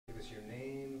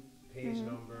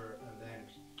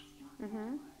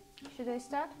Should I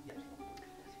start?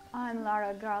 I'm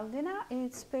Lara Graldine.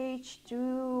 It's page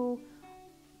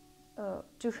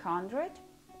 200.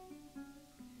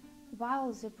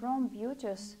 While the prom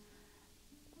beauties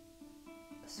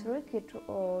shrieked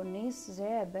neath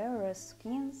their bare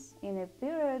skins in a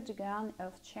period gun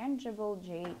of changeable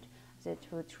jade that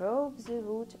would robe the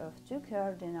wood of two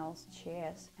cardinals'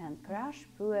 chairs and crush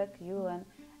poor Cullen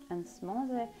and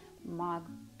smother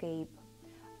Muggabe.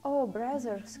 Oh,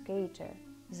 brother skater,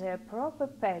 their proper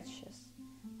patches,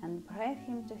 and pray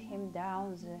him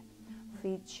down the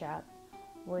feet shut,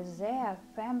 with their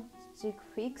fantastic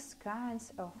fixed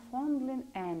kinds of fondling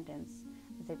endings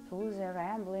that pull the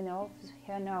rambling off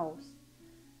her nose.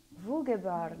 Wooga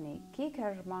Barney,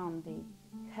 Kicker Monday,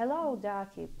 hello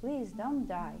Ducky, please don't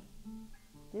die.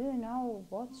 Do you know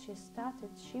what she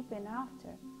started shipping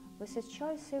after, with a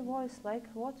choicy voice like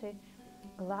what a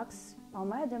Lux or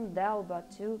Madame Delba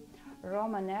to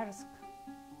Romanesque?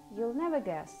 You'll never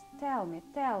guess. Tell me,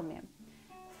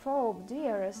 folk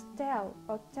dearest,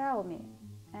 tell me,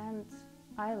 and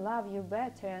I love you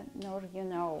better nor you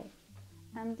know.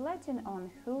 And letting on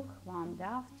hook one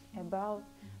daft about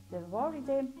the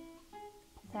worthy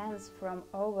thence from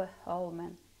over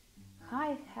Holman,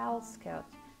 high hell skirt,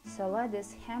 so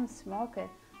ladies ham smoker,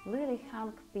 lily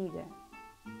hunk pigger,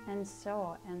 and so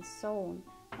on, and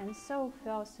so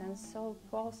first and so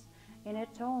post in a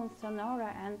tone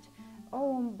sonora and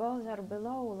bother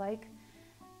below like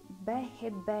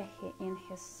Becky in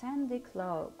his sandy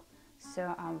cloak,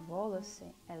 so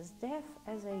unvolosy, as deaf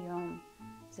as a yawn,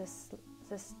 the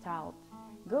stout.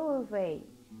 Go away,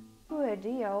 poor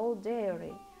dear old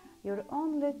dairy, you're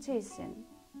only teasing,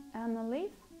 and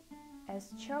live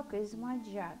as chalk is my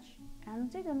judge, and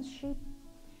didn't she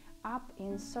up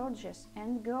in surges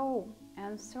and go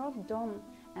and throw down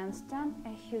and stand a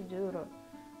huduro,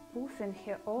 puffing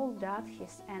her old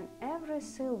daddies and every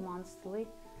silly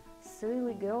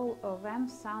girl of them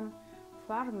some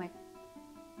farmet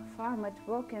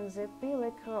walking the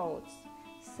pillock roads,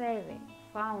 savvy,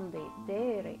 foundy,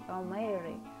 dairy, or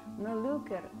Mary, no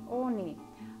looker, oni,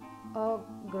 or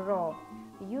grow.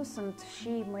 Usen't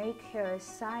she make her a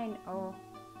sign or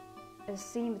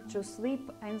seem to sleep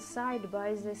inside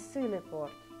by the silly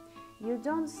port? You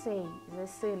don't say the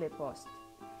silly post.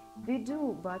 We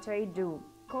do, but I do,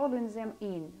 calling them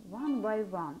in, one by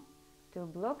one, to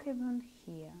Blockhaven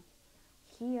here.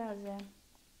 Here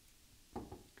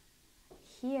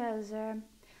the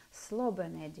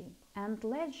Slobanedy and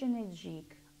Legend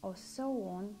jig, or so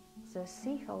on, the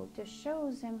seagull to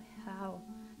show them how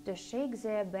to shake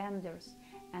their benders,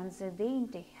 and the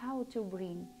dainty how to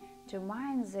bring to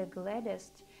mind the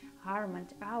gladdest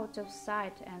garment out of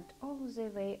sight, and all the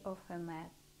way of a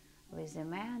mat with a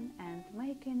man, and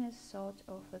making a sort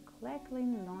of a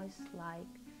clackling noise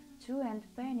like 2 and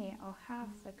penny or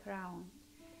half a crown,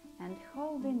 and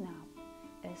holding up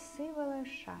a silver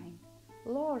shine.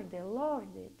 Lordy,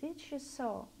 did she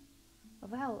so?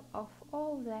 Well, of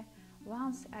all the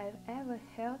ones I've ever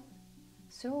heard,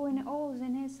 throwing all the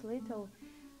neat little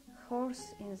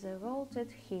horse in the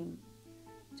vaulted hymn,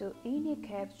 to any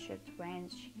captured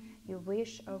wench you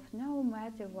wish of no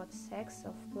matter what sex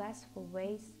of blissful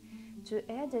ways, to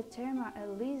add a term a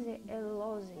lizzy a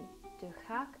lozzy, to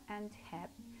hack and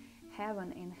hap,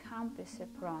 heaven in hampis a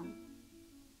prawn.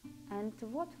 And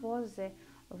what was the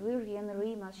Virgin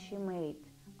remark she made?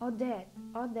 Odette,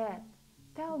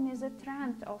 tell me the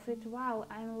trend of it while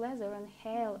I'm leathering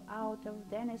hail out of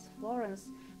Dennis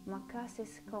Florence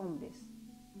Macassie's combis.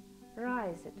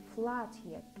 Rise it, flat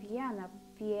here, piano,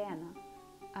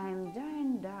 I'm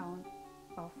dying down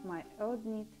off my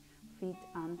odd-knit feet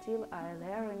until I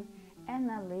learn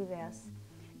Anna Livia's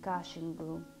cushion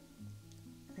glue.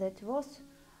 That was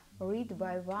read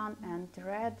by one and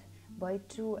read by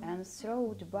two and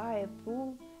thrown by a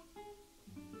pool.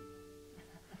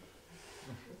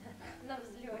 На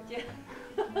взлете.